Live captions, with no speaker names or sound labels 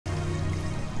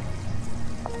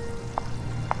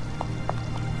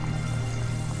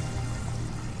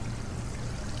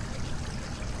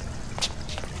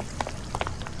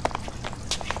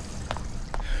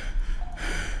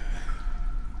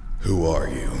Who are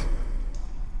you?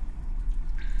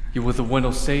 You with the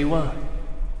Wendell Seiwa?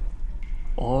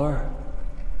 Or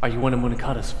are you one of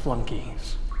Munakata's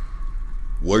flunkies?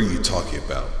 What are you talking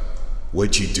about?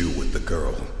 What'd you do with the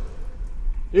girl?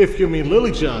 If you mean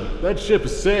Lily-chan, that ship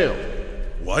has sailed.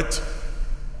 What?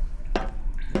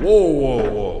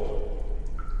 Whoa.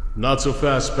 Not so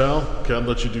fast, pal. Can't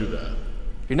let you do that.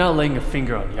 You're not laying a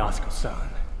finger on Yasuko-san.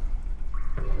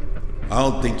 I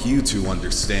don't think you two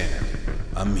understand.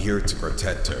 I'm here to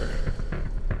protect her.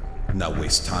 Not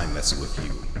waste time messing with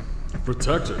you.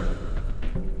 Protect her?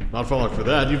 Not falling for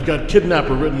that. You've got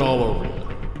kidnapper written all over you.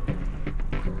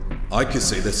 I could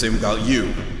say the same about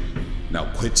you. Now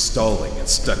quit stalling and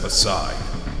step aside.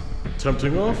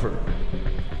 Tempting offer.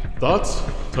 Thoughts?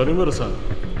 Tanimura-san.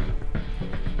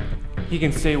 He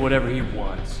can say whatever he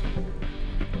wants.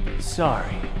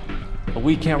 Sorry, but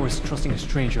we can't risk trusting a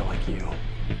stranger like you.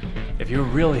 If you're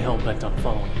really hell-bent on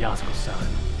following Yasuko-san.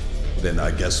 Then I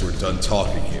guess we're done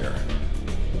talking here.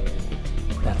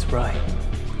 That's right.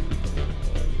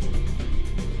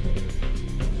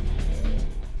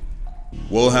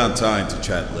 We'll have time to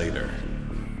chat later.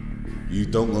 You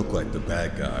don't look like the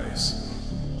bad guys.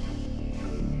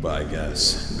 But I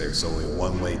guess there's only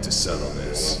one way to settle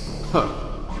this. Huh.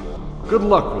 Good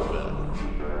luck with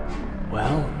that.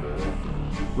 Well,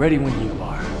 ready when you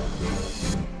are.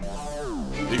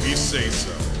 If you say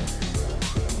so.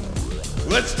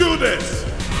 Let's do this!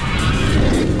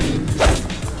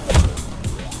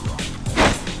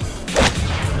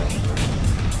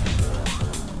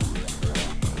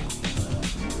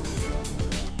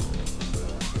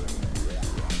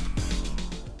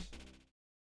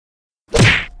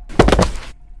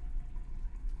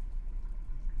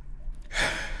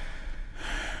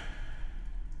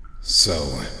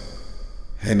 So,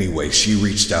 anyway, she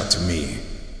reached out to me,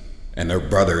 and her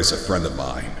brother is a friend of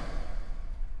mine.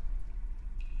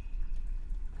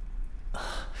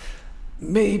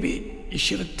 Maybe you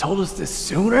should have told us this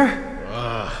sooner?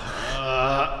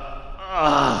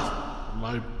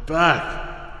 My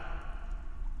back.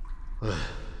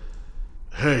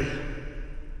 Hey,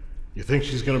 you think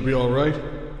she's gonna be alright?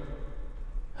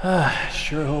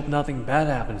 Sure hope nothing bad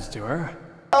happens to her.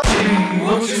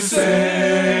 What you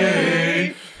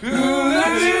say? Who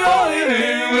let you on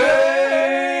anyway?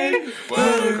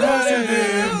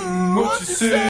 What you say?